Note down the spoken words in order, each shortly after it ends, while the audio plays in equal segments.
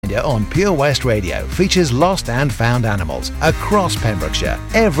Finder on Pure West Radio features lost and found animals across Pembrokeshire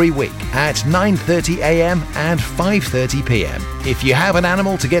every week at 9:30am and 5:30pm. If you have an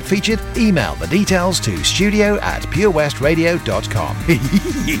animal to get featured, email the details to studio@purewestradio.com.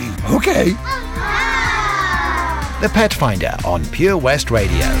 Okay. The Pet Finder on Pure West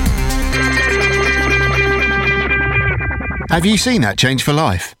Radio. Have you seen that Change for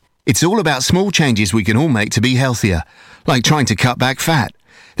Life? It's all about small changes we can all make to be healthier, like trying to cut back fat.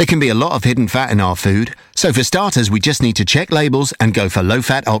 There can be a lot of hidden fat in our food, so for starters we just need to check labels and go for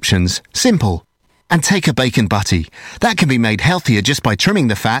low-fat options. Simple. And take a bacon butty. That can be made healthier just by trimming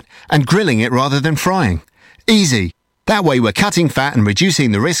the fat and grilling it rather than frying. Easy. That way we're cutting fat and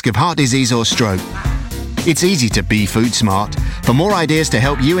reducing the risk of heart disease or stroke. It's easy to be food smart. For more ideas to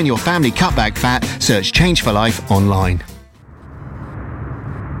help you and your family cut back fat, search Change for Life online.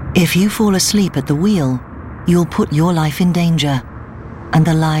 If you fall asleep at the wheel, you'll put your life in danger, and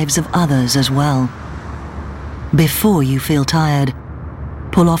the lives of others as well. Before you feel tired,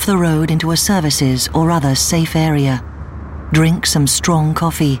 pull off the road into a services or other safe area. Drink some strong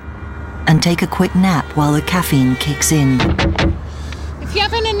coffee, and take a quick nap while the caffeine kicks in. If you're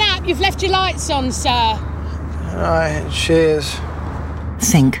having a nap, you've left your lights on, sir. Alright, cheers.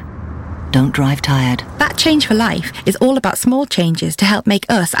 Think. Don't drive tired. That Change for Life is all about small changes to help make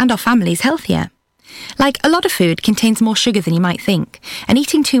us and our families healthier. Like, a lot of food contains more sugar than you might think, and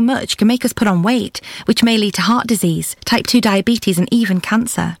eating too much can make us put on weight, which may lead to heart disease, type 2 diabetes and even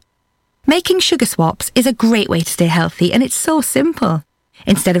cancer. Making sugar swaps is a great way to stay healthy, and it's so simple.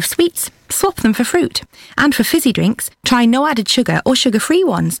 Instead of sweets, swap them for fruit. And for fizzy drinks, try no added sugar or sugar-free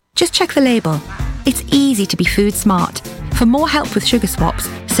ones. Just check the label. It's easy to be food smart. For more help with sugar swaps,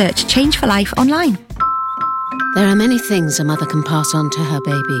 search Change for Life online. There are many things a mother can pass on to her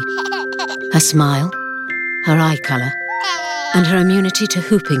baby. Her smile, her eye colour, and her immunity to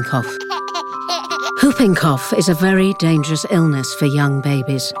whooping cough. Whooping cough is a very dangerous illness for young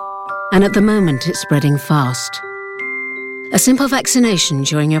babies, and at the moment it's spreading fast. A simple vaccination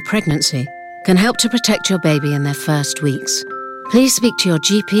during your pregnancy can help to protect your baby in their first weeks. Please speak to your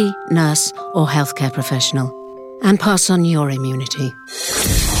GP, nurse, or healthcare professional and pass on your immunity.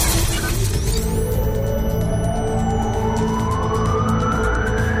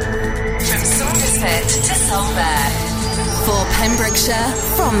 From Somerset to Salford. For Pembrokeshire,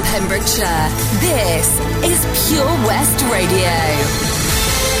 from Pembrokeshire, this is Pure West Radio.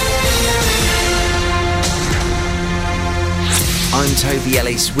 I'm Toby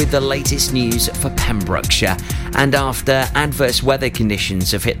Ellis with the latest news for Pembrokeshire. And after adverse weather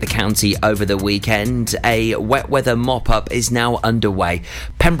conditions have hit the county over the weekend, a wet weather mop-up is now underway.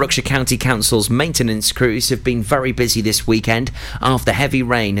 Pembrokeshire County Council's maintenance crews have been very busy this weekend after heavy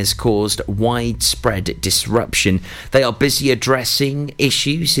rain has caused widespread disruption. They are busy addressing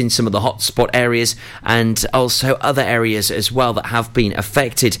issues in some of the hotspot areas and also other areas as well that have been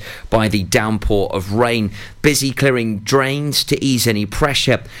affected by the downpour of rain. Busy clearing drains to ease any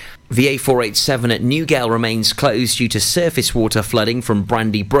pressure. The A487 at Newgale remains closed due to surface water flooding from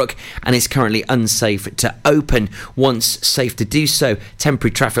Brandy Brook and is currently unsafe to open. Once safe to do so,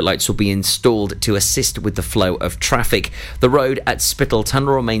 temporary traffic lights will be installed to assist with the flow of traffic. The road at Spittal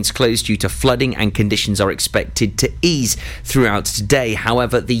Tunnel remains closed due to flooding and conditions are expected to ease throughout today.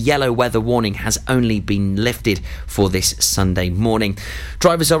 However, the yellow weather warning has only been lifted for this Sunday morning.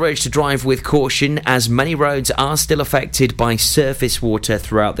 Drivers are urged to drive with caution as many roads are still affected by surface water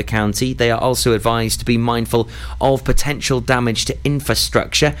throughout the county. They are also advised to be mindful of potential damage to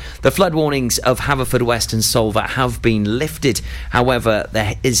infrastructure. The flood warnings of Haverfordwest and Solva have been lifted. However,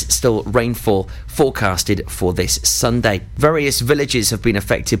 there is still rainfall forecasted for this Sunday. Various villages have been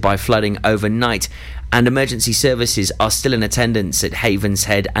affected by flooding overnight, and emergency services are still in attendance at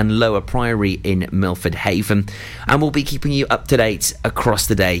Havenshead and Lower Priory in Milford Haven. And we'll be keeping you up to date across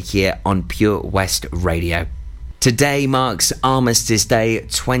the day here on Pure West Radio. Today marks Armistice Day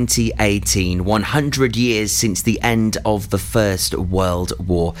 2018, 100 years since the end of the First World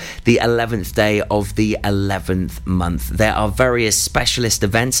War, the 11th day of the 11th month. There are various specialist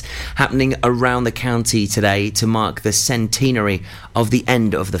events happening around the county today to mark the centenary of the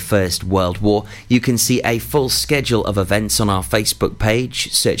end of the First World War. You can see a full schedule of events on our Facebook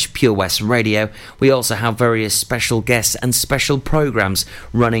page, search Pure West Radio. We also have various special guests and special programmes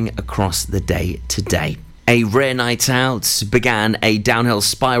running across the day today. A rare night out began a downhill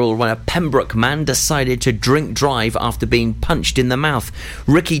spiral when a Pembroke man decided to drink drive after being punched in the mouth.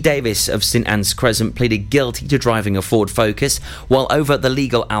 Ricky Davis of St Anne's Crescent pleaded guilty to driving a Ford Focus while over the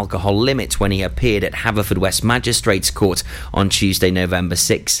legal alcohol limit when he appeared at Haverfordwest Magistrates Court on Tuesday, November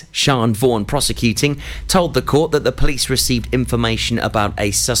 6. Sian Vaughan, prosecuting, told the court that the police received information about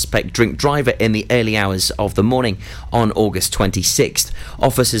a suspect drink driver in the early hours of the morning on August 26th.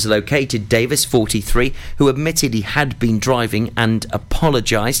 Officers located Davis, 43, who admitted he had been driving and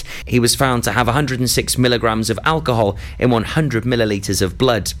apologised. He was found to have 106 milligrams of alcohol in 100 millilitres of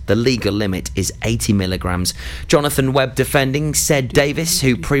blood. The legal limit is 80 milligrams. Jonathan Webb, defending, said Davis,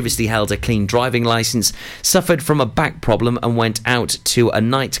 who previously held a clean driving licence, suffered from a back problem and went out to a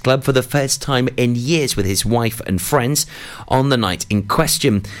nightclub for the first time in years with his wife and friends on the night in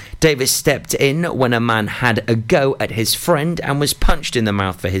question. Davis stepped in when a man had a go at his friend and was punched in the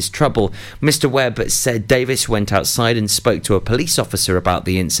mouth for his trouble. Mr. Webb said Davis went outside and spoke to a police officer about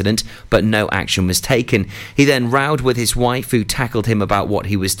the incident, but no action was taken. He then rowed with his wife, who tackled him about what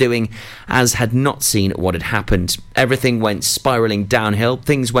he was doing, as had not seen what had happened. Everything went spiralling downhill.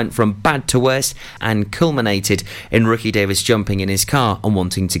 Things went from bad to worse and culminated in Ricky Davis jumping in his car and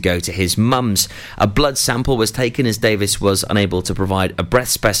wanting to go to his mum's. A blood sample was taken as Davis was unable to provide a breath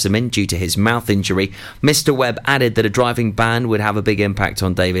specimen due to his mouth injury. Mr. Webb added that a driving ban would have a big impact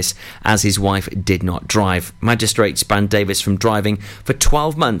on Davis as his wife did not drive. Magistrates banned Davis from driving for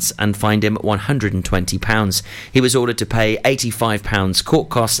 12 months and fined him £120. He was ordered to pay £85 court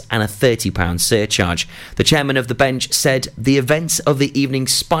costs and a £30 surcharge. The chairman of the bench said the events of the evening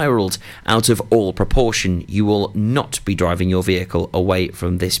spiralled out of all proportion. You will not be driving your vehicle away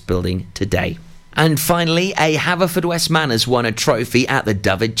from this building today. And finally, a Haverfordwest man has won a trophy at the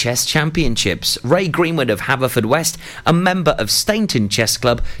Dyfed Chess Championships. Ray Greenwood of Haverfordwest, a member of Stainton Chess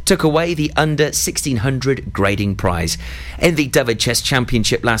Club, took away the under 1600 grading prize. In the Dyfed Chess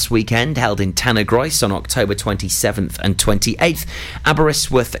Championship last weekend, held in Tannergroes on October 27th and 28th,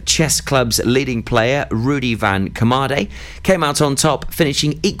 Aberystwyth Chess Club's leading player, Rudy van Carmarthen, came out on top,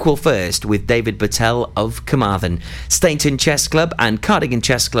 finishing equal first with David Battelle of Carmarthen. Stainton Chess Club and Cardigan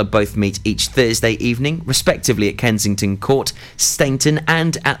Chess Club both meet each Thursday evening, respectively at Kensington Court, Stainton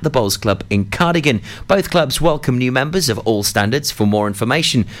and at the Bowls Club in Cardigan. Both clubs welcome new members of all standards. For more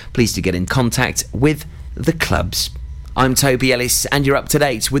information, please do get in contact with the clubs. I'm Toby Ellis and you're up to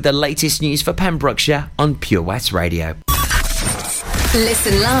date with the latest news for Pembrokeshire on Pure West Radio.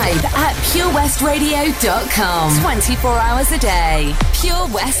 Listen live at purewestradio.com. 24 hours a day. Pure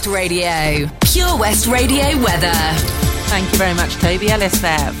West Radio. Pure West Radio weather. Thank you very much, Toby Ellis,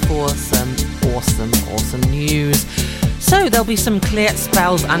 there for some awesome news. So there'll be some clear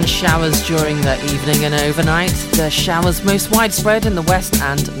spells and showers during the evening and overnight. The showers most widespread in the west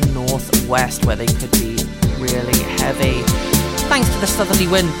and northwest, where they could be really heavy. Thanks to the southerly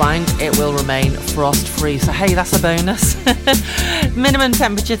wind bind, it will remain frost-free, so hey, that's a bonus. Minimum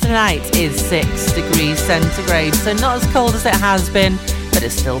temperature tonight is 6 degrees centigrade, so not as cold as it has been, but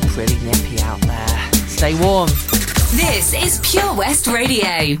it's still pretty nippy out there. Stay warm. This is Pure West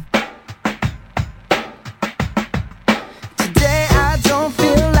Radio. Today I don't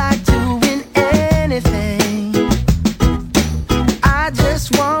feel like doing anything. I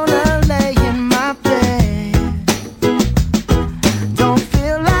just wanna lay in my bed. Don't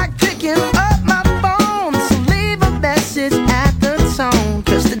feel like picking up my phone, so leave a message at the tone.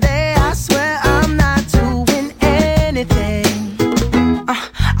 'Cause today I swear I'm not doing anything.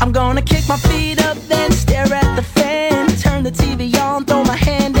 I'm gonna kick my feet up, then stare at the fan. Turn the TV on, throw my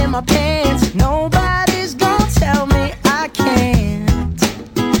hand in my pants. Nobody's gonna tell me I can't.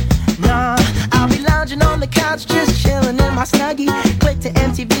 Nah, I'll be lounging on the couch, just chilling in my Snuggie. Click to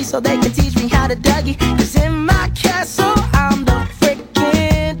MTV so they can teach me how to Dougie. 'Cause in my castle, I'm the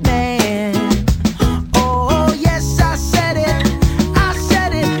freaking man. Oh, yes, I said it. I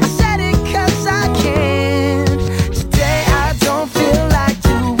said it. I said it 'cause I can. Today I don't feel like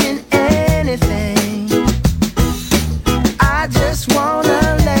doing anything. I just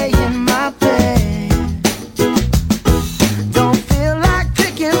wanna lay in my bed. Don't feel like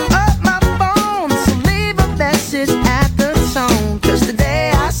picking up my phone, so leave a message at the tone. 'Cause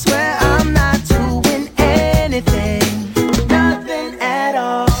today I swear I'm not doing anything. Nothing at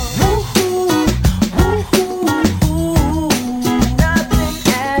all. Woo-hoo, woo-hoo, woo-hoo. Nothing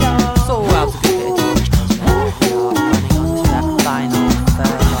at all. So well,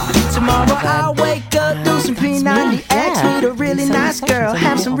 Tomorrow I'll wake up, do some P90X, meet a really nice girl,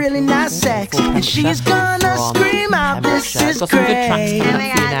 have some really nice sex, and she's gonna scream out, "This is great."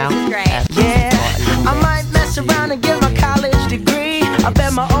 Yeah, I might mess around and get my college degree. I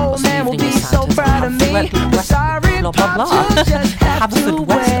bet my old man will be so proud of me. West, blah, blah, blah. Haverford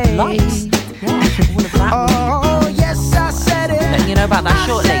West Lights. Yeah, all of that. Oh, yes, I said it. Letting you know about that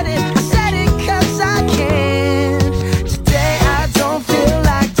shortly. I said it 'cause I can. Today I don't feel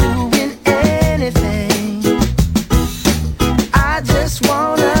like doing anything. I just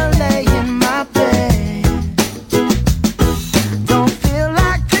wanna lay in my bed. Don't feel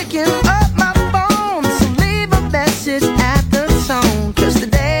like picking up my phone, so leave a message at the tone. 'Cause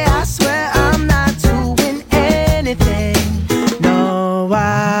today I swear I'm not doing anything. No,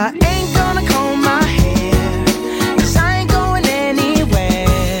 I ain't gonna comb my hair, 'cause I ain't going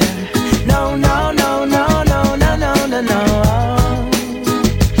anywhere. No, no, no, no, no, no, no, no, no.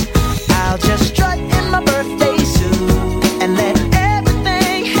 I'll just strut in my birthday suit and let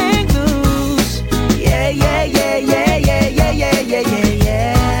everything hang loose. Yeah, yeah, yeah, yeah, yeah, yeah, yeah, yeah, yeah,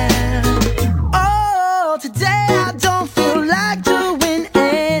 yeah. Oh, today I don't feel like doing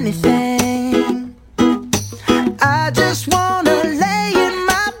anything. I just wanna lay in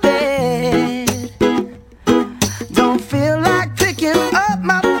my bed. Don't feel like picking up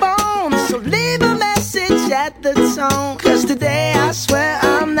my phone, so leave a message at the tone. 'Cause today I swear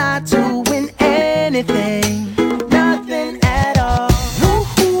I'm not doing anything. Nothing at all.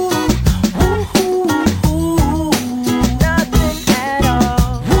 Woo-hoo, woo-hoo, woo-hoo. Nothing at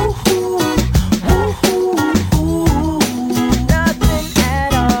all. Woo-hoo, woo-hoo, woo-hoo. Nothing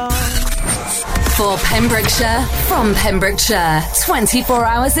at all. For Pembrokeshire, from Pembrokeshire, 24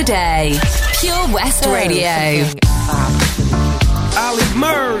 hours a day. Pure West Radio. Ollie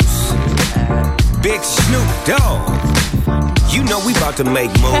Murs, Big Snoop Dogg. You know we about to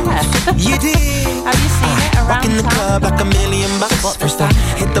make moves. You did. Have you seen it around Walk in the club like $1,000,000. First I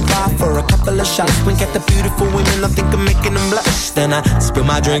hit the bar for a couple of shots. Wink at the beautiful women, I think I'm making them blush. Then I spill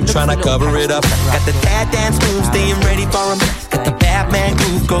my drink trying to cover it up. Got the dad dance moves, staying ready for them. Got the Batman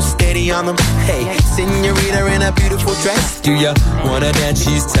groove, go steady on them. Hey, senorita in a beautiful dress. Do ya wanna dance?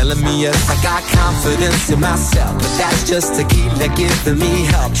 She's telling me yes. I got confidence in myself, but that's just tequila giving me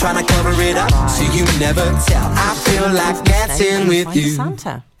help. Trying to cover it up so you never tell. I feel like dancing with you.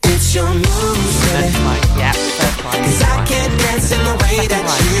 Santa. It's your moves, baby. Yeah, third prize. 'Cause I can't dance in the way that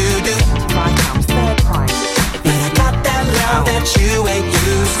you do. £5, third prize. But I got that love that you ain't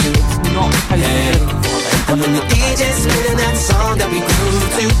used to. It's not supposed to be looking for though. And when the DJ's spinning that song that we grew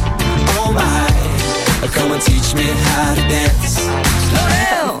to, oh my, come and teach me how to dance. Slow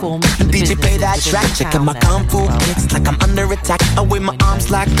down. DJ play that track, checking my kung fu kicks like I'm under attack. I wave my arms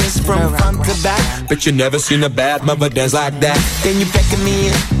like this from front to back. Bet you never seen a bad mother dance like that. Then you beckon me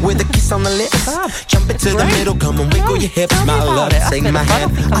in with a kiss on the lips. Jump into the middle, come and wiggle your hips. My love, take my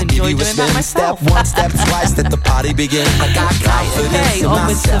hand, I give you a spin. Step one, step twice, let the party begin. I got confidence in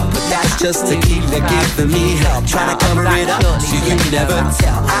myself, but that's just tequila giving me help. Trying to cover it up so you never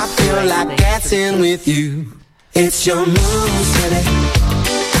tell. I feel like dancing with you. It's your moves, baby.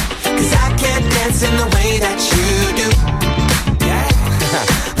 'Cause I can't dance in the way that you do. Yeah.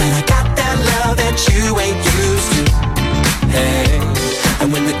 But I got that love that you ain't used to. Hey.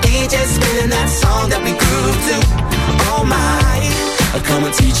 And when the DJ's spinning that song that we grew to, oh my, come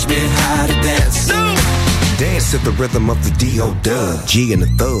and teach me how to dance. Dance to the rhythm of the D.O.Dub, G and the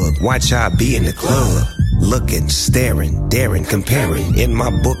Thug. Watch how I be in the club. Looking, staring, daring, comparing. In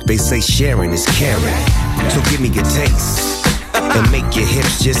my book they say sharing is caring. So give me your taste and make your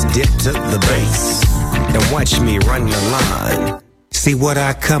hips just dip to the bass. And watch me run the line. See what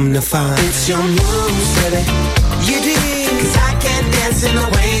I come to find. It's your moves, baby. You did. 'Cause I can't dance in the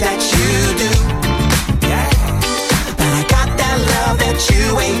way that you do. Yeah. But I got that love that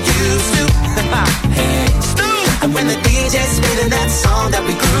you ain't used to. Hey. And when the DJ's spinning that song that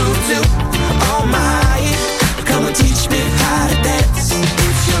we grew to, oh my, come and teach me how to dance.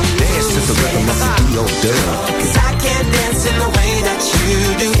 It's your Dance to the rhythm of the D.O.Dub. 'Cause I can't dance in the way that you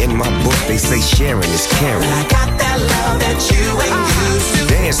do. In my book they say sharing is caring. But I got that love that you ain't used to.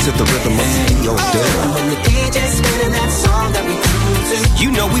 Dance to the rhythm of the D.O.Dub. When the DJ's spinning that song that we grew to, You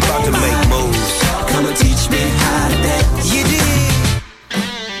know we about to make moves. come and teach me how to dance. You did.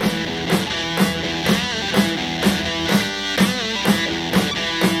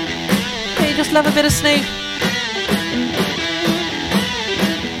 You just love a bit of Snoop.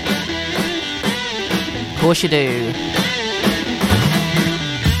 Of course you do.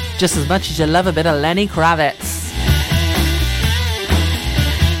 Just as much as you love a bit of Lenny Kravitz.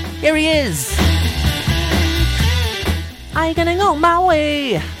 Here he is. I'm gonna go my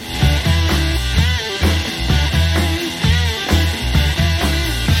way.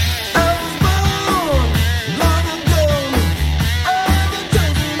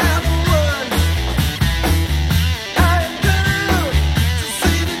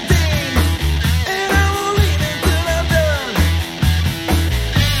 I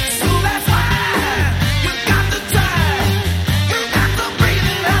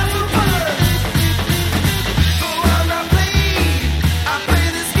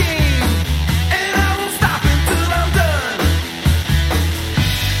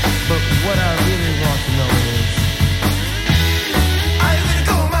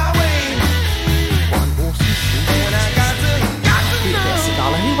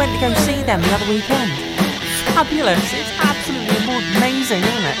again the other weekend. Fabulous. It's absolutely amazing,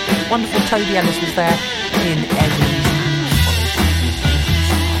 isn't it? Wonderful Toby Ellis was there in Emmy's.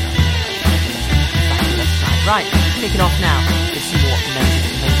 Right, kicking off now. There's some more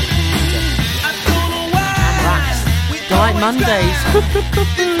amazing music. And raps. Like Mondays.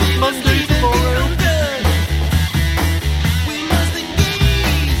 Mondays tomorrow.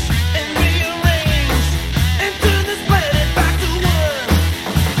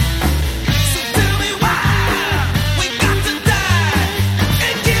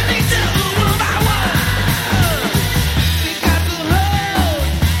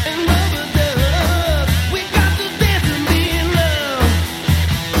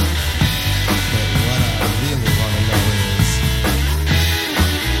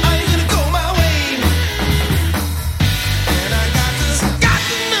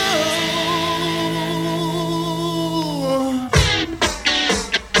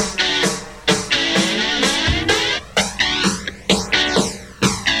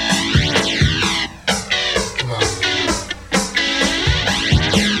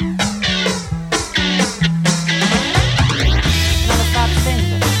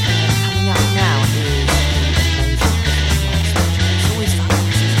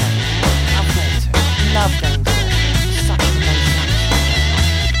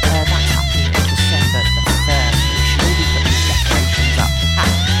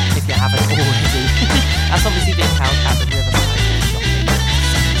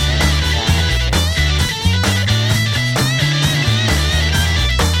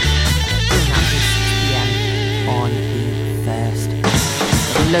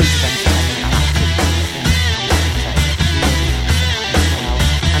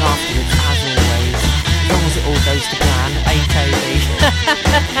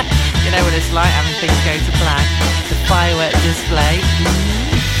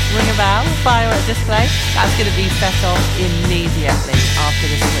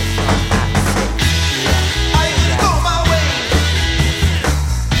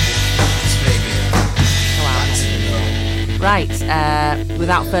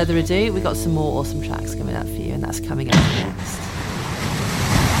 Without further ado, we've got some more awesome tracks coming up for you, and that's coming up next.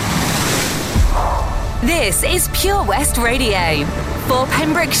 This is Pure West Radio for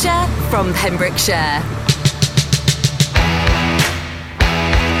Pembrokeshire from Pembrokeshire.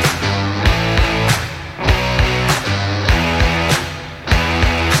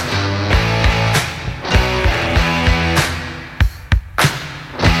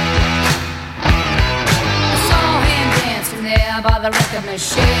 By the record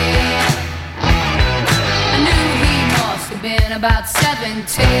machine, I knew he must have been about 17.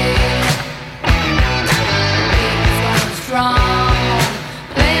 He was going strong,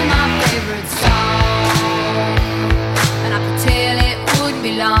 playing my favorite song, and I could tell it wouldn't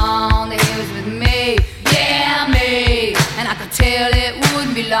be long that he was with me, yeah me. And I could tell it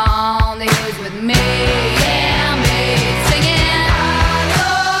wouldn't be long that he was with me, yeah me. Singing.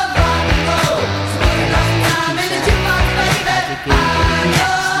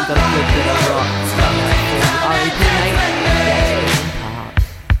 Got a good bit of rock.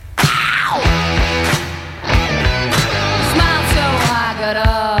 Smiled so I got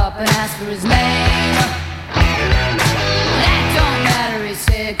up and asked for his name. That don't matter, he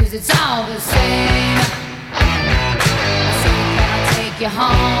said, 'cause it's all the same. I said, can I take you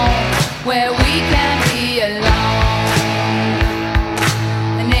home where we can be alone?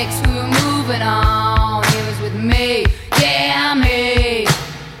 And next we were moving on. He was with me, yeah me.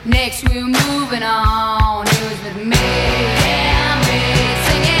 Next we were moving on. He was with me, yeah me.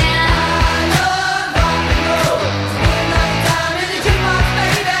 Singing, I love rock and roll. Spend another time in the jukebox,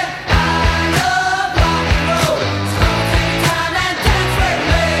 baby. I love rock and roll. So take your time and dance with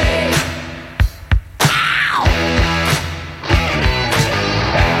me. Ow!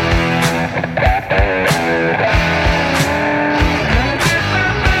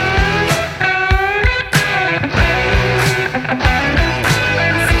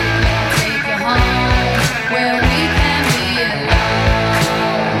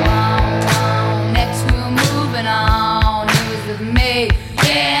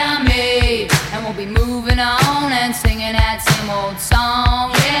 Old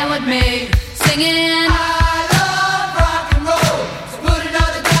song, yeah, with me singing. I love rock and roll, so put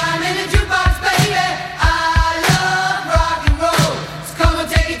another dime in the jukebox, baby. I love rock and roll, so come and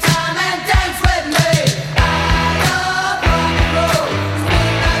take your time and dance with me. I love rock and roll, so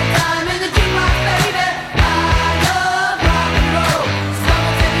put another dime in the jukebox, baby. I love rock and roll, so come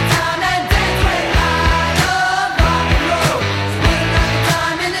and take your time and dance with me. I love rock and roll, so put another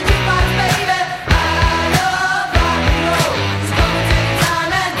dime in the jukebox, baby. I love rock and roll. Come and take your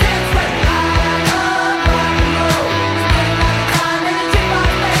time and dance with me.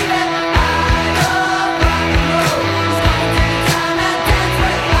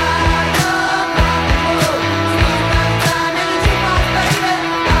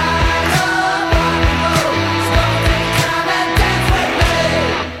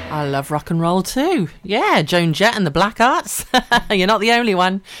 love rock and roll too. Yeah, Joan Jett and the Black Arts. You're not the only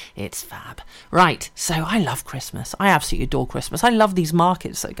one. It's fab. Right, so I love Christmas. I absolutely adore Christmas. I love these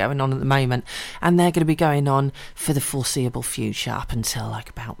markets that are going on at the moment, and they're going to be going on for the foreseeable future up until like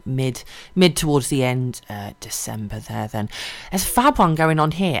about mid towards the end December there then. There's a fab one going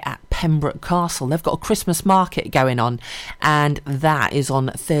on here at Pembroke Castle. They've got a Christmas market going on, and that is on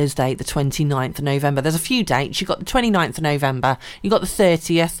Thursday the 29th of November. There's a few dates. You've got the 29th of November, you've got the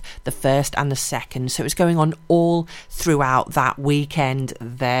 30th, the 1st and the 2nd. So it's going on all throughout that weekend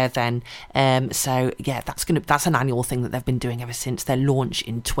there then. So yeah, that's an annual thing that they've been doing ever since their launch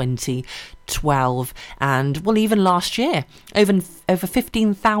in 2012, and well, even last year, over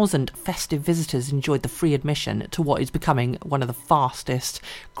 15,000 festive visitors enjoyed the free admission to what is becoming one of the fastest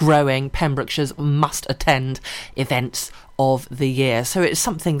growing Pembrokeshire's must attend events of the year. So it's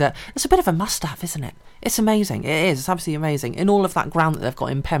something that it's a bit of a must have, isn't it? It's amazing. It is. It's absolutely amazing. In all of that ground that they've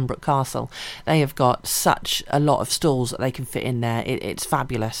got in Pembroke Castle, they have got such a lot of stalls that they can fit in there. It's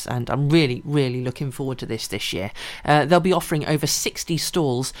fabulous, and I'm really, really looking forward to this year. They'll be offering over 60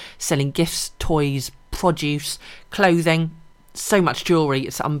 stalls selling gifts, toys, produce, clothing, so much jewellery.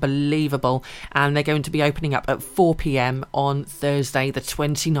 It's unbelievable, and they're going to be opening up at 4 p.m. on Thursday the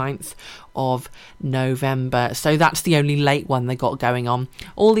 29th of November. So that's the only late one they got going on.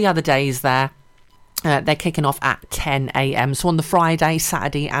 All the other days there, they're kicking off at 10 a.m. So on the Friday,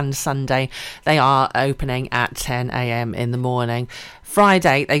 Saturday and Sunday, they are opening at 10 a.m. in the morning.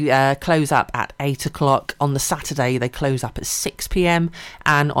 Friday, they close up at 8 o'clock. On the Saturday, they close up at 6 p.m.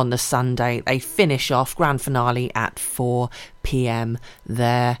 And on the Sunday, they finish off grand finale at 4 p.m.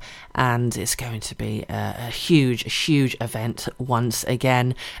 there. And it's going to be a huge event once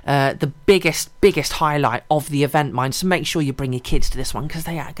again. The biggest highlight of the event, mind. So make sure you bring your kids to this one, because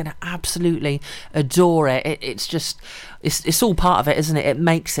they are going to absolutely adore it. It's all part of it, isn't it? It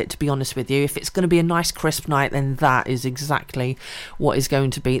makes it, to be honest with you. If it's going to be a nice crisp night, then that is exactly what is going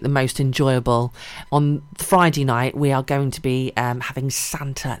to be the most enjoyable. On Friday night, we are going to be having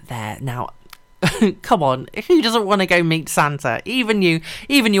Santa there. Now, come on, who doesn't want to go meet Santa? Even you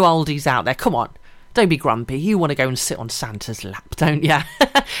oldies out there, come on. Don't be grumpy. You want to go and sit on Santa's lap, don't you?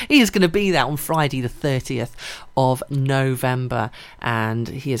 He is going to be there on Friday the 30th of November, and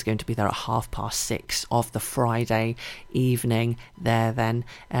he is going to be there at 6:30 of the Friday evening there then.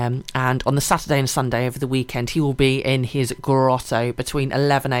 And on the Saturday and Sunday over the weekend, he will be in his grotto between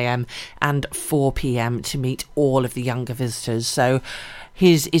 11 a.m. and 4 p.m. to meet all of the younger visitors. So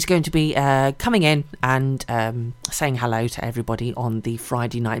he's going to be coming in and saying hello to everybody on the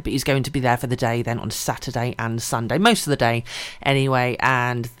Friday night, but he's going to be there for the day then on Saturday and Sunday, most of the day anyway,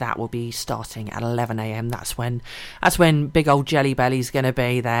 and that will be starting at 11 a.m. That's when big old Jelly Belly's going to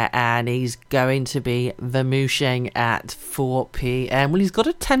be there, and he's going to be vamooshing at 4 p.m. Well, he's got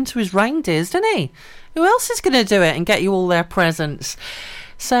to tend to his reindeers, doesn't he? Who else is going to do it and get you all their presents?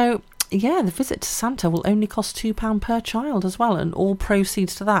 So yeah, the visit to Santa will only cost £2 per child as well, and all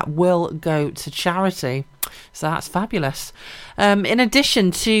proceeds to that will go to charity. So that's fabulous. In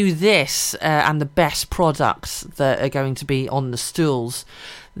addition to this and the best products that are going to be on the stalls,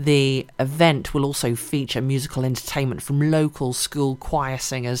 the event will also feature musical entertainment from local school choir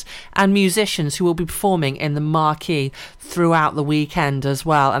singers and musicians who will be performing in the marquee throughout the weekend as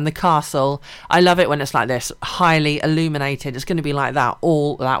well. And the castle, I love it when it's like this, highly illuminated. It's going to be like that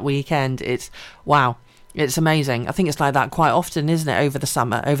all that weekend. It's wow. It's amazing. I think it's like that quite often, isn't it? Over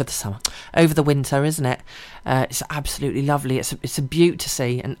the winter, isn't it? It's absolutely lovely. It's a beaut to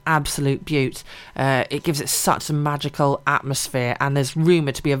see, an absolute beaut. It gives it such a magical atmosphere, and there's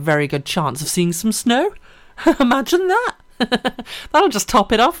rumoured to be a very good chance of seeing some snow. Imagine that. That'll just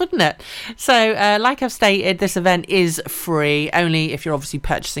top it off, wouldn't it? So, like I've stated, this event is free, only if you're obviously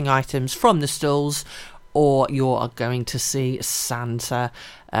purchasing items from the stalls or you're going to see Santa.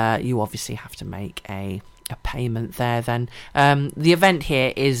 You obviously have to make a payment there then. The event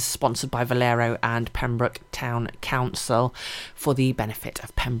here is sponsored by Valero and Pembroke Town Council for the benefit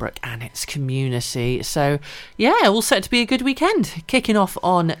of Pembroke and its community. So yeah, all set to be a good weekend, kicking off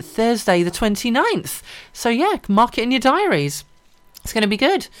on Thursday the 29th. So yeah, mark it in your diaries. It's going to be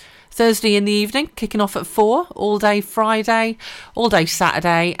good. Thursday in the evening, kicking off at 4, all day Friday, all day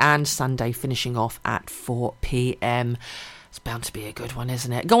Saturday, and Sunday finishing off at 4 p.m. It's bound to be a good one,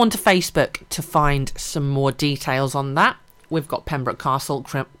 isn't it? Go on to Facebook to find some more details on that. We've got Pembroke Castle,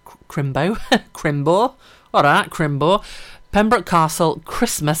 Crimbor, Pembroke Castle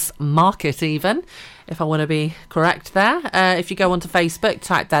Christmas Market even, if I want to be correct there. If you go onto Facebook,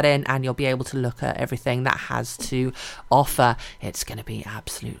 type that in and you'll be able to look at everything that has to offer. It's going to be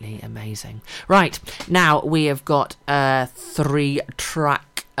absolutely amazing. Right, now we have got a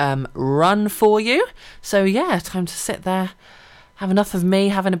 3-track run for you. So yeah, time to sit there, have enough of me,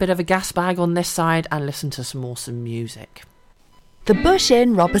 having a bit of a gas bag on this side, and listen to some awesome music. The Bush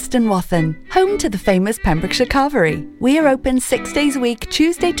Inn, Robeston Wathen, home to the famous Pembrokeshire Carvery. We are open 6 days a week,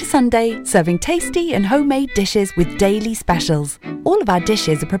 Tuesday to Sunday, serving tasty and homemade dishes with daily specials. All of our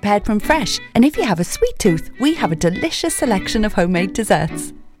dishes are prepared from fresh, and if you have a sweet tooth, we have a delicious selection of homemade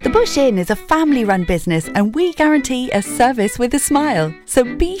desserts. The Bush Inn is a family-run business, and we guarantee a service with a smile. So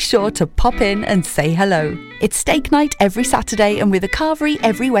be sure to pop in and say hello. It's steak night every Saturday and with a carvery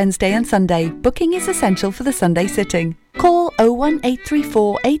every Wednesday and Sunday. Booking is essential for the Sunday sitting. Call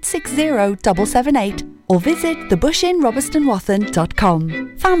 01834 860 778 or visit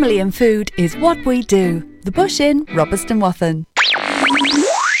thebushinnrobestonwathen.com. Family and food is what we do. The Bush Inn, Robeston Wathen.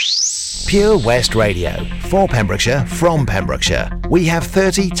 Pure West Radio, for Pembrokeshire, from Pembrokeshire. We have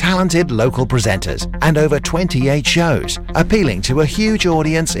 30 talented local presenters and over 28 shows, appealing to a huge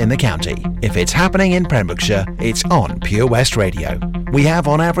audience in the county. If it's happening in Pembrokeshire, it's on Pure West Radio. We have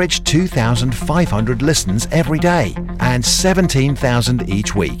on average 2,500 listens every day and 17,000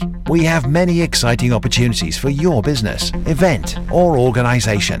 each week. We have many exciting opportunities for your business, event or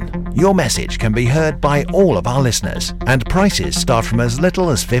organisation. Your message can be heard by all of our listeners, and prices start from as little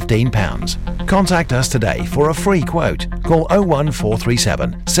as £15. Contact us today for a free quote. Call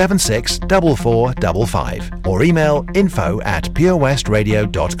 01437 764455 or email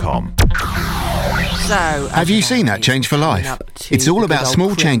info@purewestradio.com. So, have you seen that Change for Life? It's all about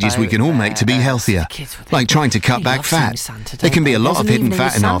small changes we can all make to be healthier, like trying to cut back fat. There can be a lot of hidden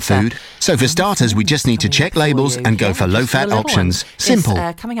fat in our food, so for starters we just need to check labels and go for low-fat options. Simple.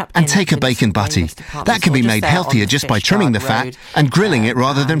 And take a bacon butty. That can be made healthier just by trimming the fat and grilling it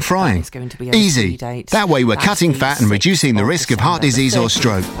rather than frying. Easy. That way we're cutting fat and reducing the risk of heart disease or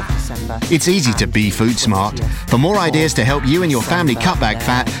stroke. It's easy to be food smart. For more ideas to help you and your family cut back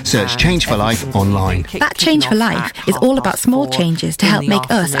fat, search Change for Life online. That Change for Life is all about small changes to help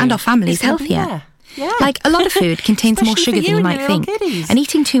make us and our families healthier. Like, a lot of food contains more sugar than you might think, and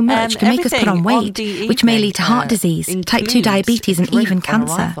eating too much can make us put on weight, which may lead to heart disease, type 2 diabetes and even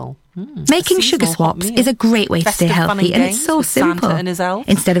cancer. Making sugar swaps is a great way to stay healthy, and it's so simple.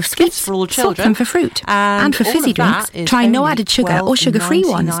 Instead of sweets, swap them for fruit. And for fizzy drinks, try no added sugar or sugar-free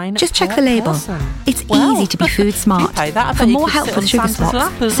ones. Just check the label. It's easy to be food smart. For more help with sugar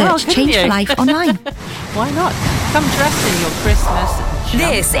swaps, search Change for Life online. Why not? Come dressed in your Christmas.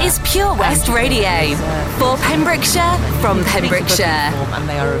 This is Pure West Radio, for Pembrokeshire, from Pembrokeshire. And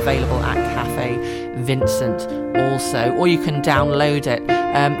they are available at Cafe Vincent also, or you can download it.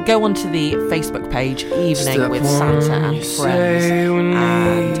 Go onto the Facebook page, Evening with Santa and Friends,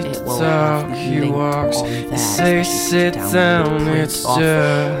 and it will have the link on there. Sit down, it's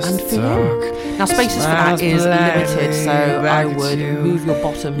just and for you. Now, spaces for that is limited, so I would move your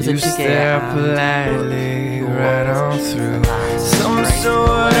bottoms into gear and politely right on through some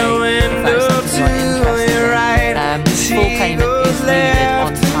sort of window to your right. Full payment is needed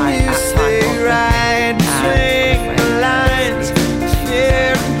on time at time. Swing the lines,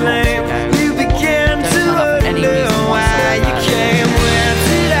 fear and blame. You begin to wonder why you came. Where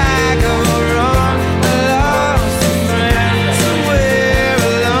did I go wrong? I lost a friend somewhere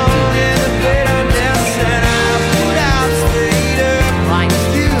alone in the bitterness, and I put out straight up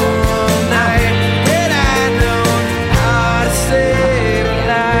you all night. Had I known how to save a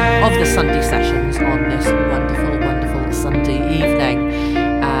life. Of the Sunday sessions on this wonderful, wonderful Sunday evening.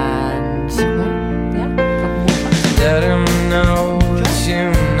 Let him know that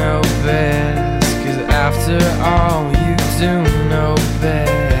you know best, 'cause after all you do know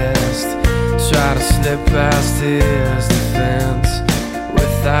best. Try to slip past his defense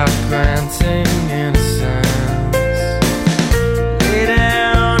without granting innocence. Lay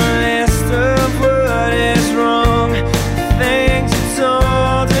down a list of what is wrong, things you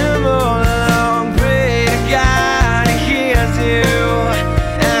told him all along. Pray to God he hears you.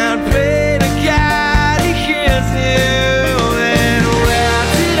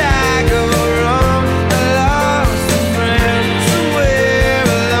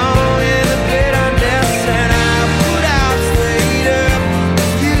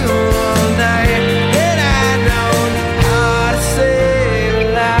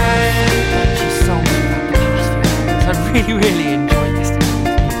 Really enjoyed this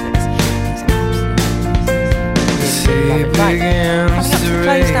music. He begins to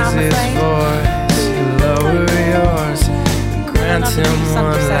raise his voice, you lower yours, grant him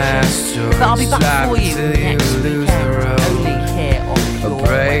one last choice. But I'll be back for you next weekend, only here on Pure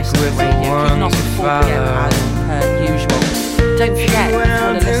West Radio, kicking off at 4 PM as per usual. Don't forget, if you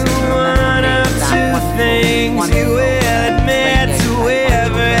want to listen to remember that wonderful, wonderful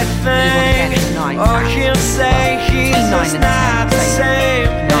radio. 9 and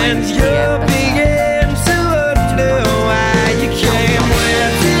 10 9 here, but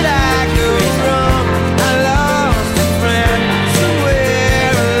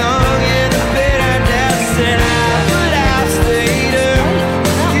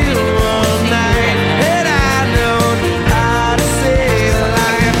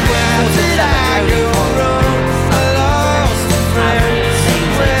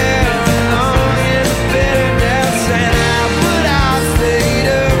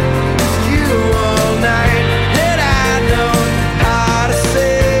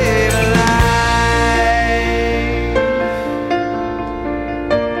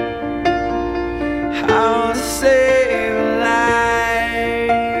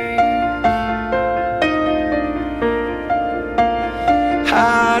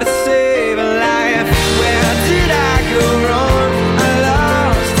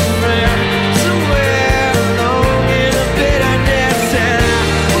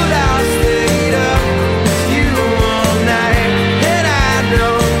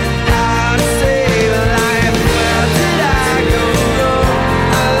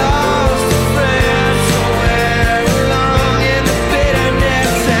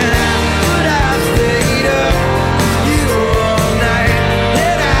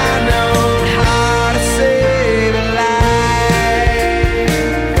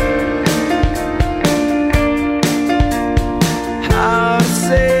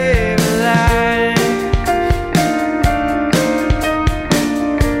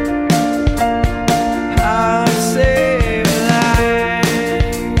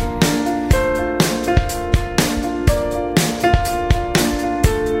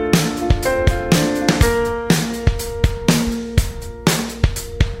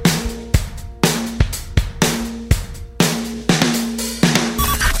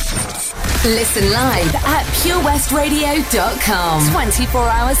Listen live at purewestradio.com. 24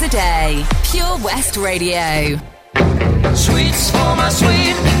 hours a day. Pure West Radio. Sweets for my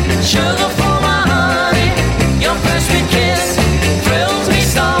sweet, sugar for my honey. Your first sweet kiss thrills me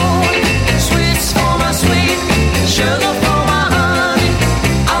so. Sweets for my sweet, sugar for my honey.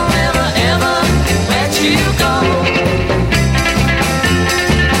 I'll never ever let you go.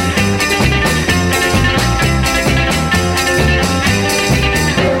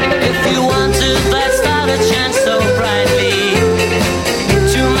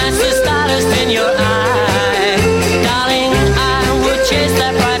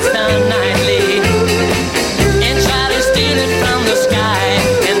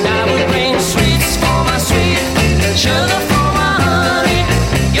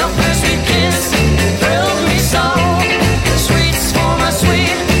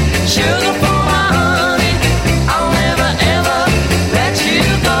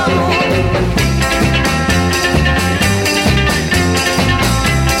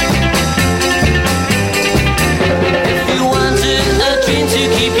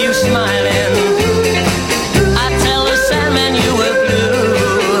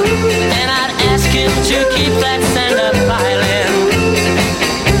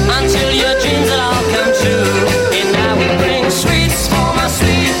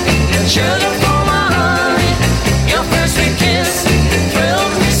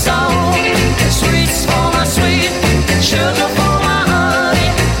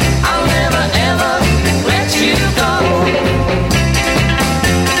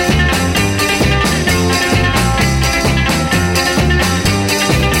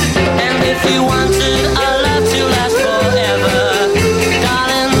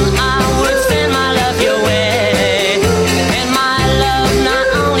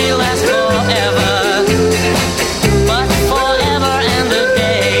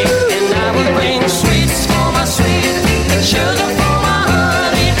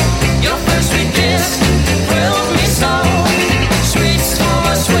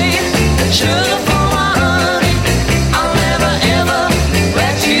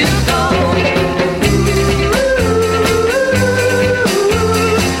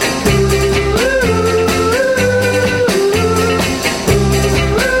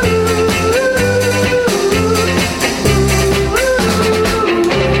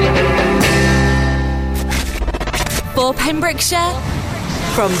 Pembrokeshire,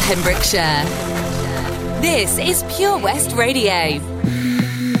 from Pembrokeshire. This is Pure West Radio.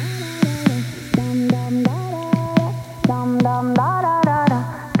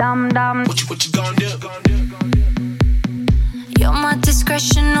 What you gonna do? You're my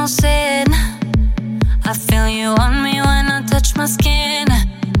discretional sin. I feel you on me when I touch my skin.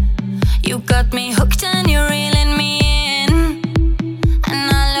 You got me hooked and you're reeling me in.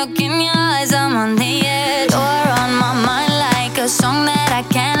 And I look in your eyes, I'm on the edge. You're on my mind. that I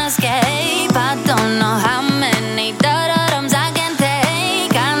can't escape. I don't know how many da-da-dums I can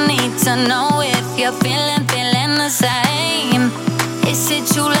take. I need to know if you're feeling the same. Is it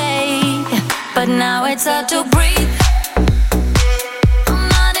too late? But now it's hard to breathe. I'm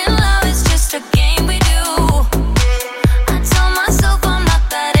not in love, it's just a game we do. I tell myself I'm not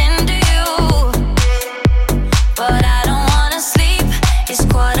that into you, but I don't wanna sleep. It's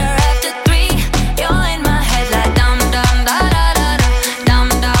 3:15. You're in my head like dum dum da da da da, dum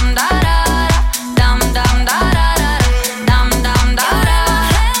dum da da da, dum dum da da da, dum dum da da,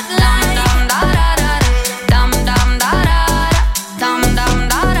 dum dum da da da, dum dum da da, dum dum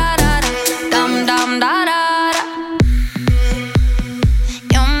da da da, dum dum da da.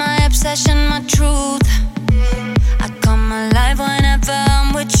 You're my obsession, my truth. I come alive whenever I'm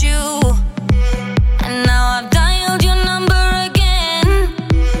with you. And now I've dialed your number again,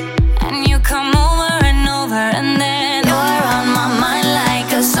 and you come over and over, and then you're on my mind like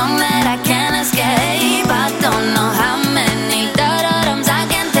a song that I can't escape. I don't know how many da-da-dums I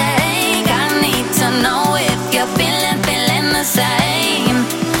can take. I need to know if you're feeling the same.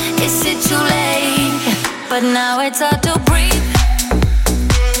 Is it too late? But now it's hard to breathe.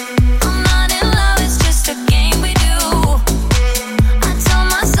 I'm not in love, it's just a game we do. I tell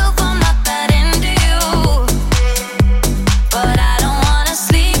myself I'm not that into you, but I don't wanna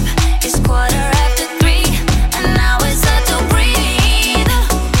sleep. It's 3:15, and now it's hard to breathe.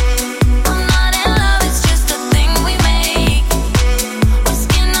 I'm not in love, it's just a thing we make. We're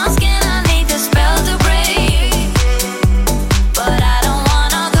skin on skin, I need the spell to break, but I don't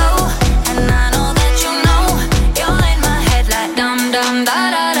wanna go. And I know that you know you're in my head like dum dum da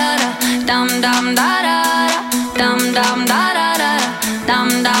da da da, dum dum da da da, dum dum da da da, dum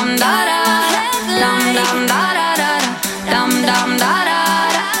dum da da, dum dum da da da, dum dum da da,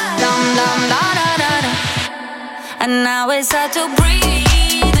 dum dum da da da. And now it's hard to breathe.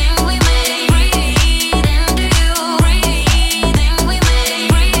 We make breathe into you. Breathing we make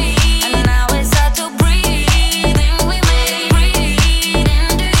breathe. And now it's hard to breathe. We make breathe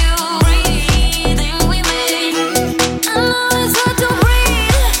into you. Breathing we make. And now it's hard to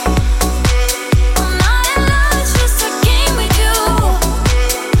breathe. I'm not in love, it's just a game we do.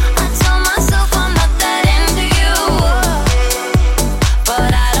 I tell myself I'm not that into you, but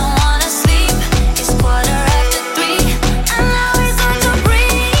I don't wanna sleep. It's 3:15, and now it's hard to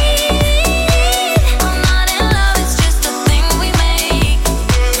breathe. I'm not in love, it's just a thing we make.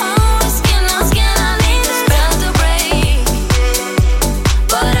 Oh, skin on skin, I need the spell to break,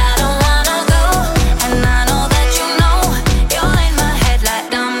 but I don't wanna go. And I know that you know you're in my head like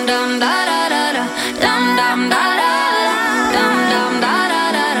dum dum da da da da, dum dum da da da, dum dum da da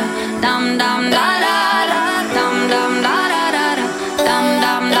da da, dum dum da da da, dum dum da da da da, dum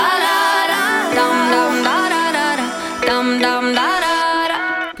dum da da da, dum dum da da da da, dum dum da da da.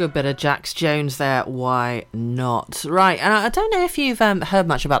 Good bit of Jax Jones there, why not? Right, and I don't know if you've heard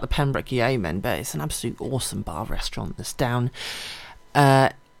much about the Pembroke Yeoman, but it's an absolute awesome bar restaurant that's down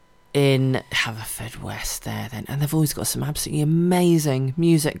in Haverfordwest there then, and they've always got some absolutely amazing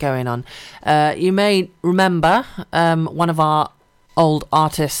music going on. You may remember one of our old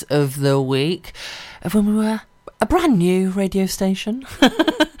artists of the week when we were a brand new radio station.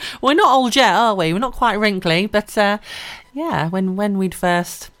 We're not old yet, are we? We're not quite wrinkly, but yeah, when we'd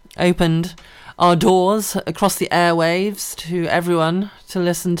first opened our doors across the airwaves to everyone to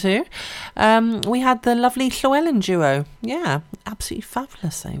listen to, we had the lovely Llewellyn duo. Yeah, absolutely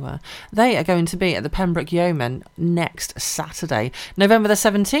fabulous they were. They are going to be at the Pembroke Yeoman next Saturday, November the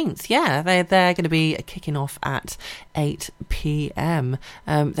 17th. Yeah, they're going to be kicking off at 8 p.m.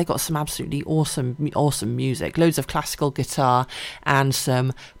 They got some absolutely awesome music, loads of classical guitar and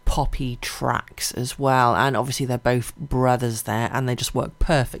some poppy tracks as well, and obviously they're both brothers there, and they just work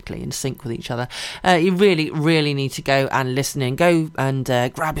perfectly in sync with each other. You really need to go and listen in. Go and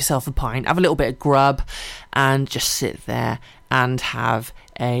grab yourself a pint, have a little bit of grub, and just sit there and have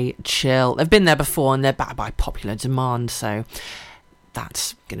a chill. They've been there before, and they're back by popular demand, so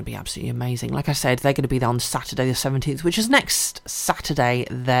that's going to be absolutely amazing. Like I said, they're going to be there on Saturday the 17th, which is next Saturday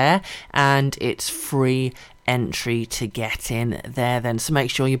there, and it's free entry to get in there then, so make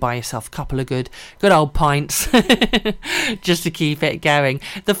sure you buy yourself a couple of good old pints just to keep it going.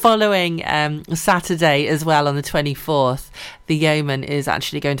 The following Saturday as well, on the 24th, the Yeoman is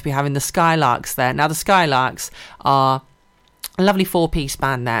actually going to be having the Skylarks there. Now the Skylarks are a lovely 4-piece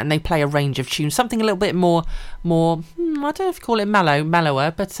band there, and they play a range of tunes, something a little bit more more, I don't know if you call it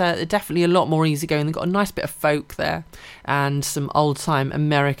mellower, but definitely a lot more easygoing. They've got a nice bit of folk there and some old-time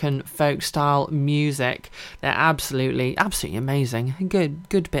American folk-style music. They're absolutely amazing.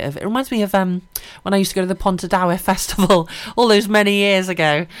 Good bit of it. It reminds me of when I used to go to the Pontardawe Festival all those many years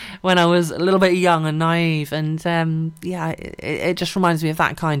ago when I was a little bit young and naive, and it just reminds me of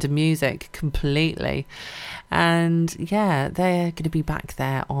that kind of music completely. And yeah, they're going to be back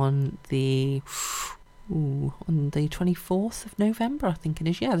there on the 24th of November, I think it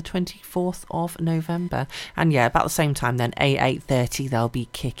is. Yeah, the 24th of November. And yeah, about the same time then, 8:30, they'll be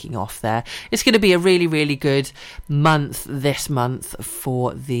kicking off there. It's going to be a really, really good month this month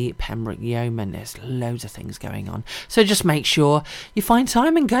for the Pembroke Yeoman. There's loads of things going on. So just make sure you find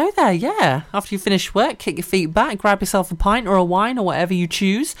time and go there, yeah. After you finish work, kick your feet back, grab yourself a pint or a wine or whatever you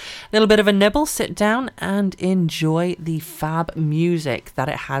choose. A little bit of a nibble, sit down and enjoy the fab music that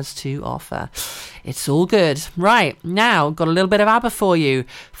it has to offer. It's all good. Right, now, got a little bit of ABBA for you,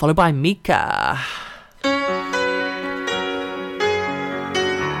 followed by Mika.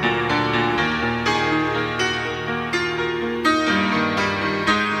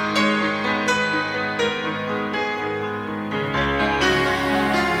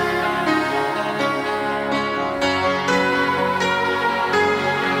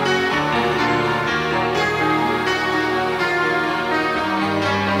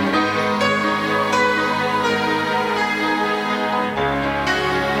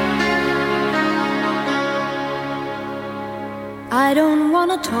 I don't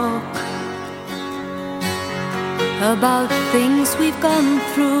wanna talk about things we've gone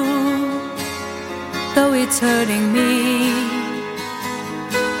through, though it's hurting me.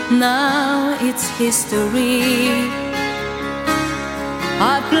 Now it's history.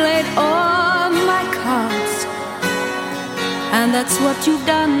 I played all my cards, and that's what you've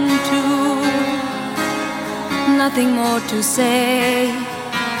done too. Nothing more to say,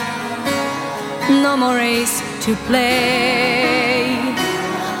 no more race to play.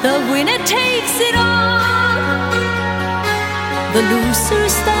 The winner takes it all, the loser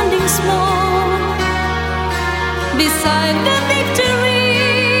standing small beside the victory.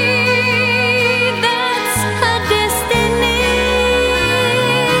 That's her destiny.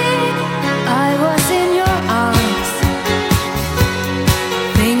 I was in your arms,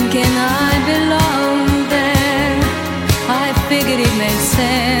 thinking I belonged there. I figured it made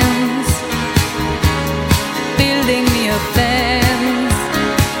sense, building me a fence,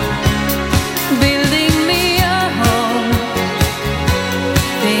 building me a home,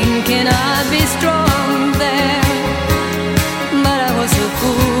 thinking I'd be strong there. But I was a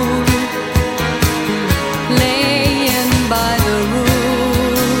fool, laying by the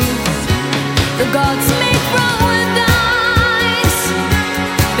rules. The gods make wrong with dice,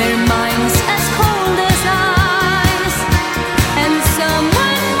 their minds as cold as ice, and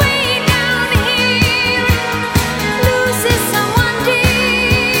someone way down here loses someone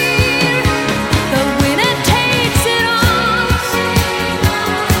dear. The winner takes it all,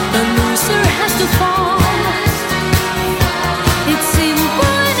 the loser has to fall. It's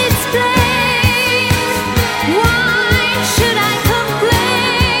simple and it's plain. Why should I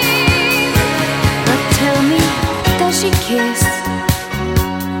complain? But tell me, does she kiss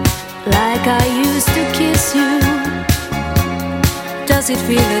like I used to kiss you? Does it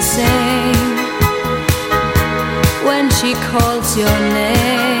feel the same when she calls your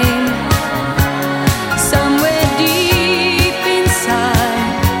name? Somewhere deep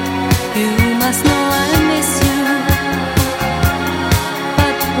inside, you must know I miss you.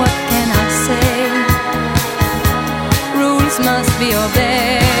 But what can I say? Rules must be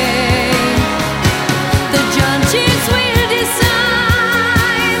obeyed. The judges will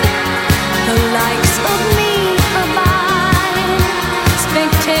decide, the likes of me abide.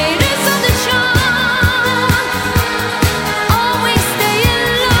 Spectators of the show always stay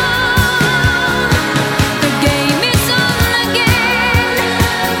alone. The game is on again,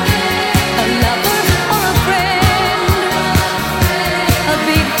 a lover or a friend, a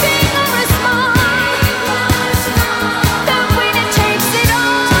big thing or a small, the winner takes it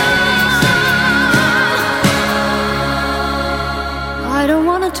all. I don't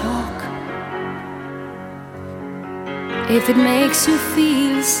wanna talk if it makes you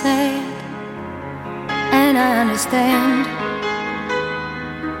feel sad, and I understand.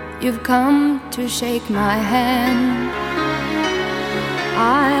 You've come to shake my hand.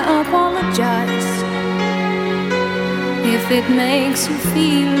 I apologize if it makes you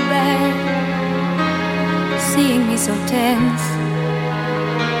feel bad, seeing me so tense,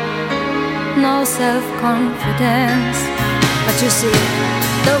 no self-confidence. But you see,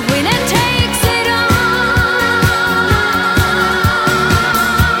 the winner takes it all.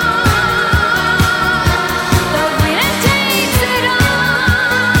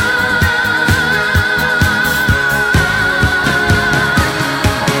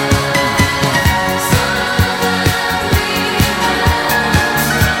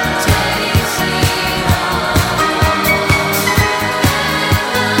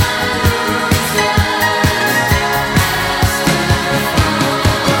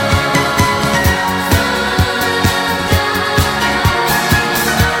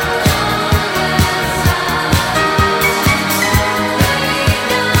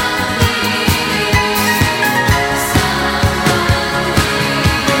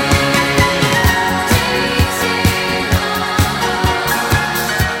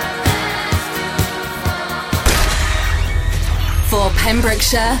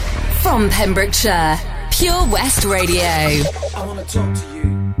 Pembrokeshire, from Pembrokeshire, Pure West Radio. I want to talk to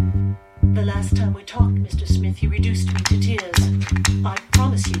you. The last time we talked, Mr. Smith, you reduced me to tears. I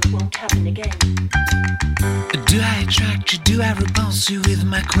promise you it won't happen again. Do I attract you? Do I repulse you with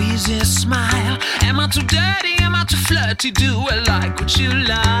my queasy smile? Am I too dirty? Am I too flirty? Do I like what you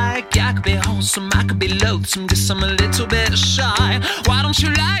like? I could be wholesome, I could be loathsome, guess I'm a little bit shy. Why don't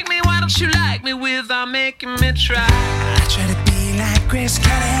you like me? Why don't you like me without making me try? I try to be like Grace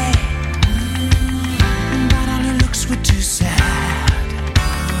Kelly, but all her looks were too sad.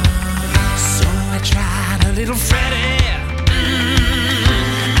 So I tried a little Freddie.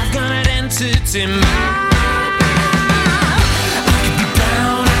 I've got an entity mind.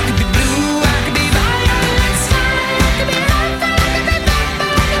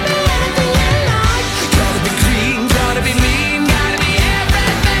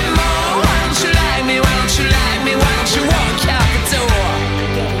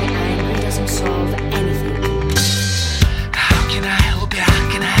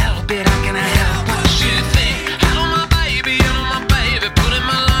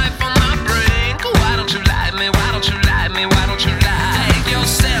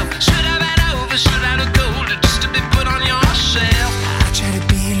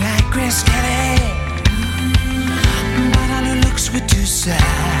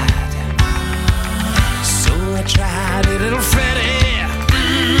 Tried a little Freddie.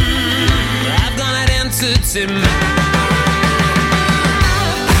 I've got an entity mind. I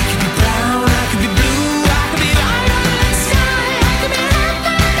could be brown, I could be blue, I could be diamond sky, I could be heaven,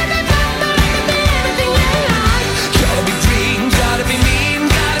 I could be purple, I could be everything you like. Gotta be green, gotta be mean,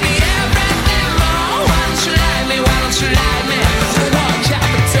 gotta be everything more. Why don't you like me? Why don't you like me? So walk out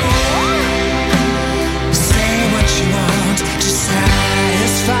the door. Say what you want to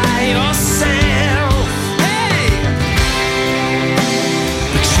satisfy yourself.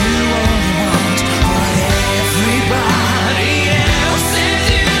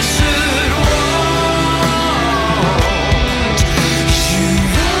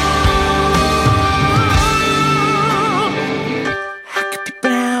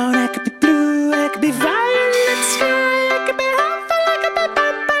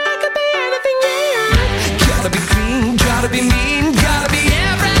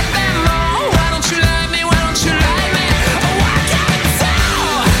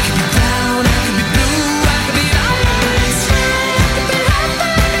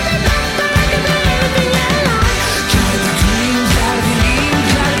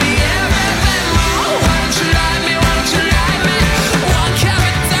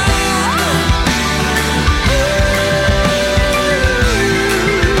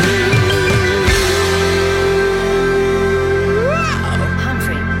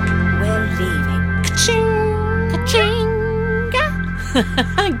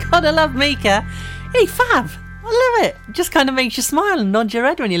 God, I love Mika. Hey, fab. I love it. Just kind of makes you smile and nod your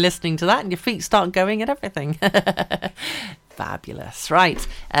head when you're listening to that and your feet start going and everything. Fabulous. Right.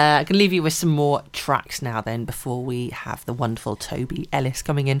 I can leave you with some more tracks now then before we have the wonderful Toby Ellis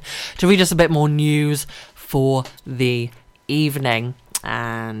coming in to read us a bit more news for the evening.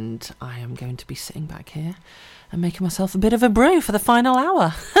 And I am going to be sitting back here and making myself a bit of a brew for the final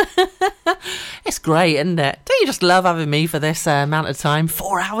hour. It's great, isn't it? Don't you just love having me for this amount of time?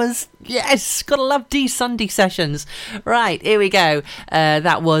 4 hours? Yes, gotta love Sunday sessions. Right, here we go.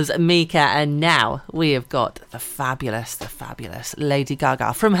 That was Mika, and now we have got the fabulous Lady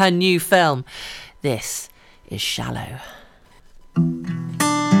Gaga from her new film. This is Shallow.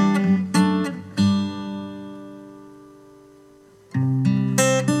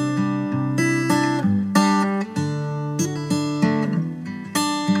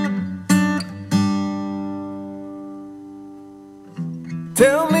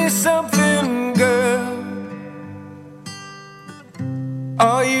 Tell me something, girl.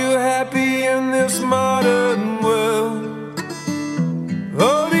 Are you happy in this modern world?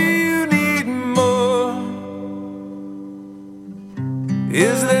 Or do you need more?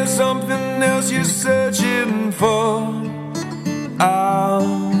 Is there something else you're searching for?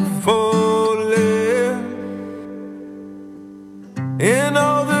 I'm falling. In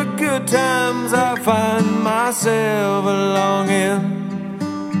all the good times I find myself longing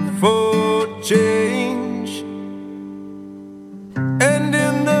for change, and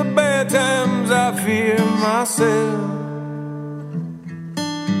in the bad times I fear myself.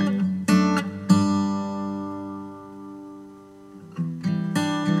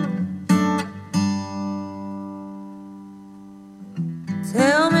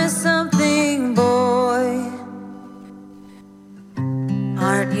 Tell me something, boy.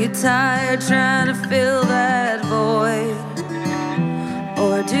 Aren't you tired trying to fill that void?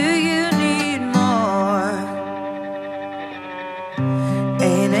 or do you need more?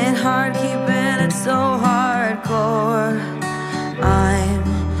 Ain't it hard keeping it so hardcore? I'm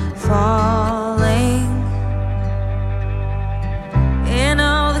falling. In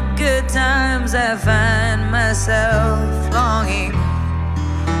all the good times I find myself longing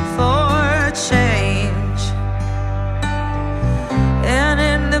for change, and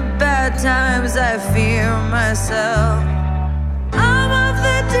in the bad times I fear myself. I'm of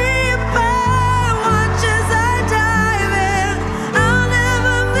the deep end, watch as I dive in. I'll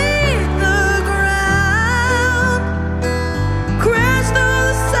never meet the ground. Crash through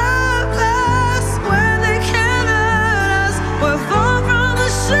the surface where they can't hurt us. We're far from the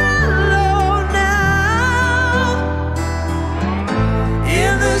shallow now.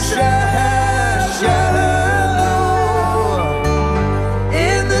 In the shallow,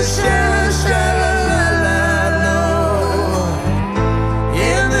 in the shallow.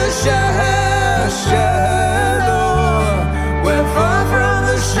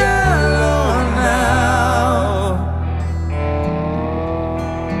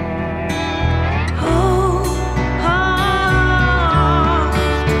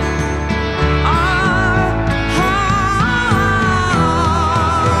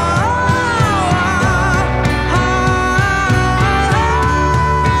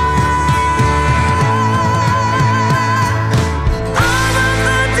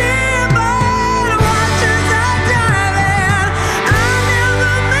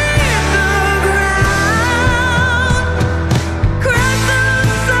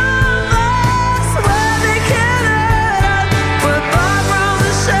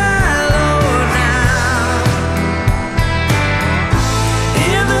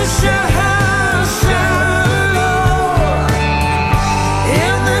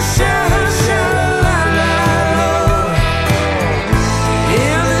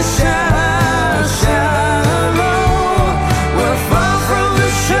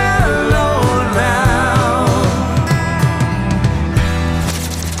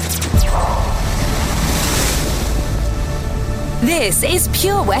 This is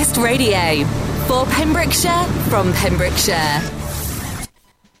Pure West Radio for Pembrokeshire from Pembrokeshire.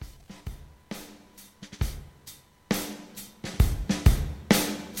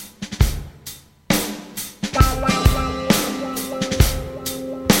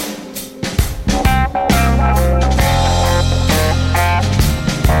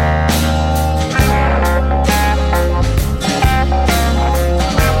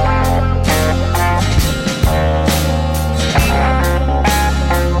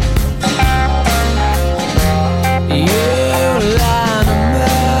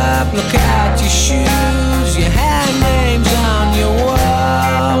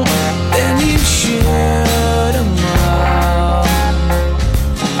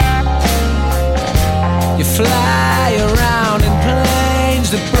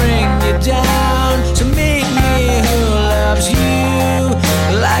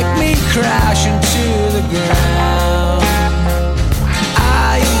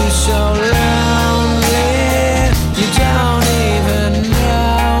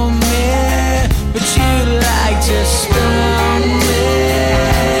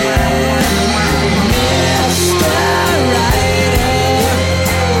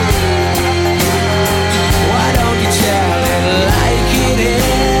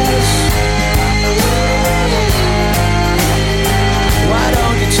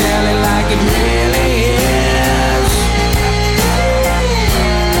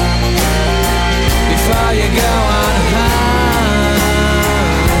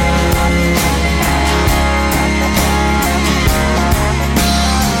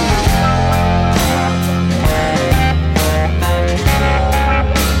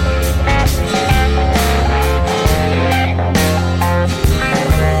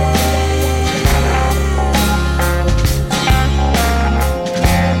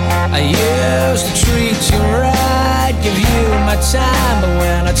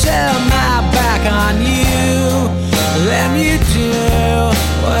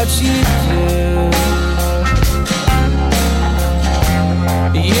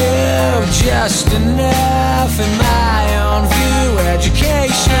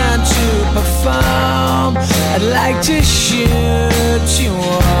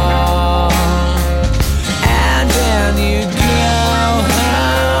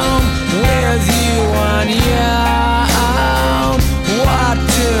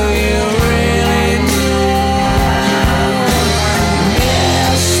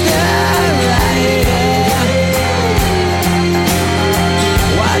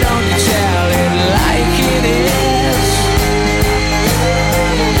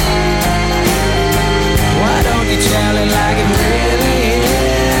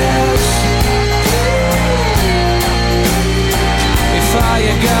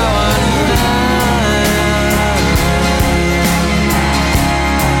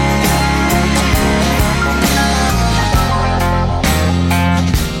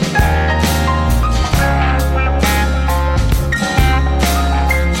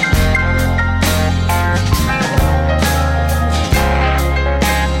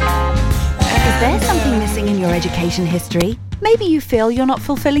 education history, maybe you feel you're not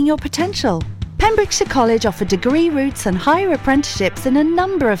fulfilling your potential. Pembrokeshire College offer degree routes and higher apprenticeships in a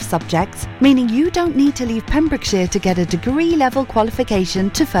number of subjects, meaning you don't need to leave Pembrokeshire to get a degree-level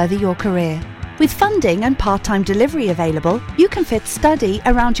qualification to further your career. With funding and part-time delivery available, you can fit study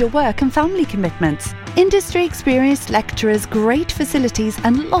around your work and family commitments. Industry-experienced lecturers, great facilities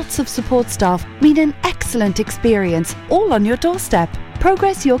and lots of support staff mean an excellent experience, all on your doorstep.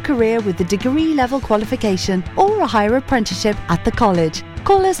 Progress your career with a degree-level qualification or a higher apprenticeship at the college.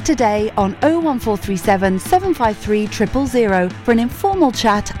 Call us today on 01437 753 000 for an informal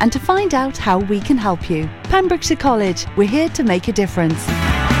chat and to find out how we can help you. Pembrokeshire College, we're here to make a difference.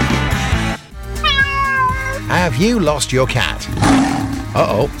 Have you lost your cat?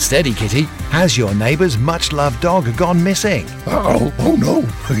 Uh-oh, steady kitty. Has your neighbour's much-loved dog gone missing? Uh-oh, oh no.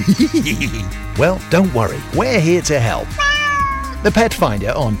 Well, don't worry, we're here to help. The Pet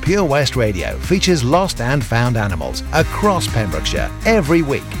Finder on Pure West Radio features lost and found animals across Pembrokeshire every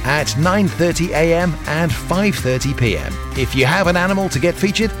week at 9:30am and 5:30pm. If you have an animal to get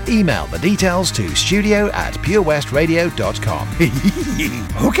featured, email the details to studio@purewestradio.com.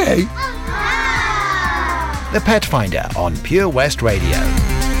 Okay. The Pet Finder on Pure West Radio.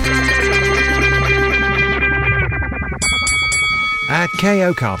 At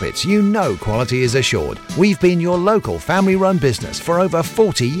KO Carpets, you know quality is assured. We've been your local family-run business for over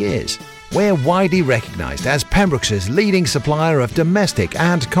 40 years. We're widely recognised as Pembrokeshire's leading supplier of domestic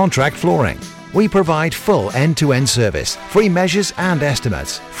and contract flooring. We provide full end-to-end service, free measures and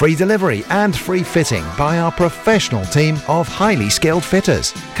estimates, free delivery and free fitting by our professional team of highly skilled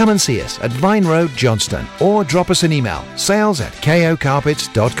fitters. Come and see us at Vine Road, Johnston, or drop us an email,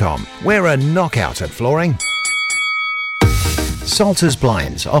 sales@kocarpets.com. We're a knockout at flooring. Salters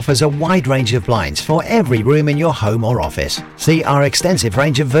Blinds offers a wide range of blinds for every room in your home or office. See our extensive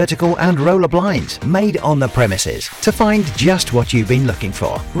range of vertical and roller blinds made on the premises to find just what you've been looking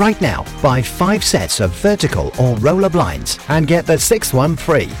for. Right now, buy 5 sets of vertical or roller blinds and get the 6th one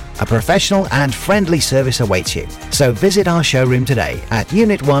free. A professional and friendly service awaits you. So visit our showroom today at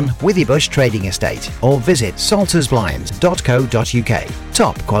Unit 1 Withybush Trading Estate or visit saltersblinds.co.uk.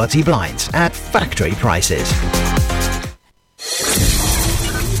 Top quality blinds at factory prices.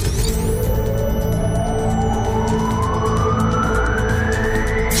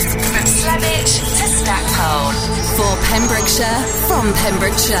 For Pembrokeshire, from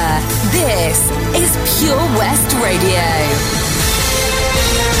Pembrokeshire, this is Pure West Radio.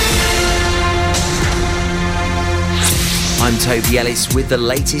 I'm Toby Ellis with the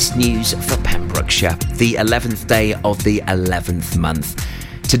latest news for Pembrokeshire, the 11th day of the 11th month.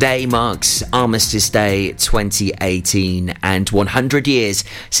 Today marks Armistice Day 2018 and 100 years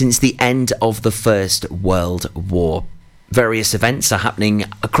since the end of the First World War. Various events are happening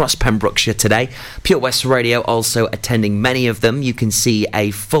across Pembrokeshire today. Pure West Radio also attending many of them. You can see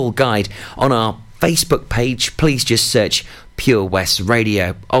a full guide on our Facebook page. Please just search Pure West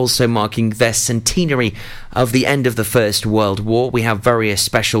Radio. Also marking the centenary of the end of the First World War, we have various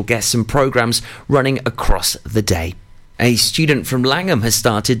special guests and programmes running across the day. A student from Langham has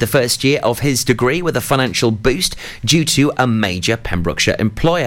started the first year of his degree with a financial boost due to a major Pembrokeshire employer.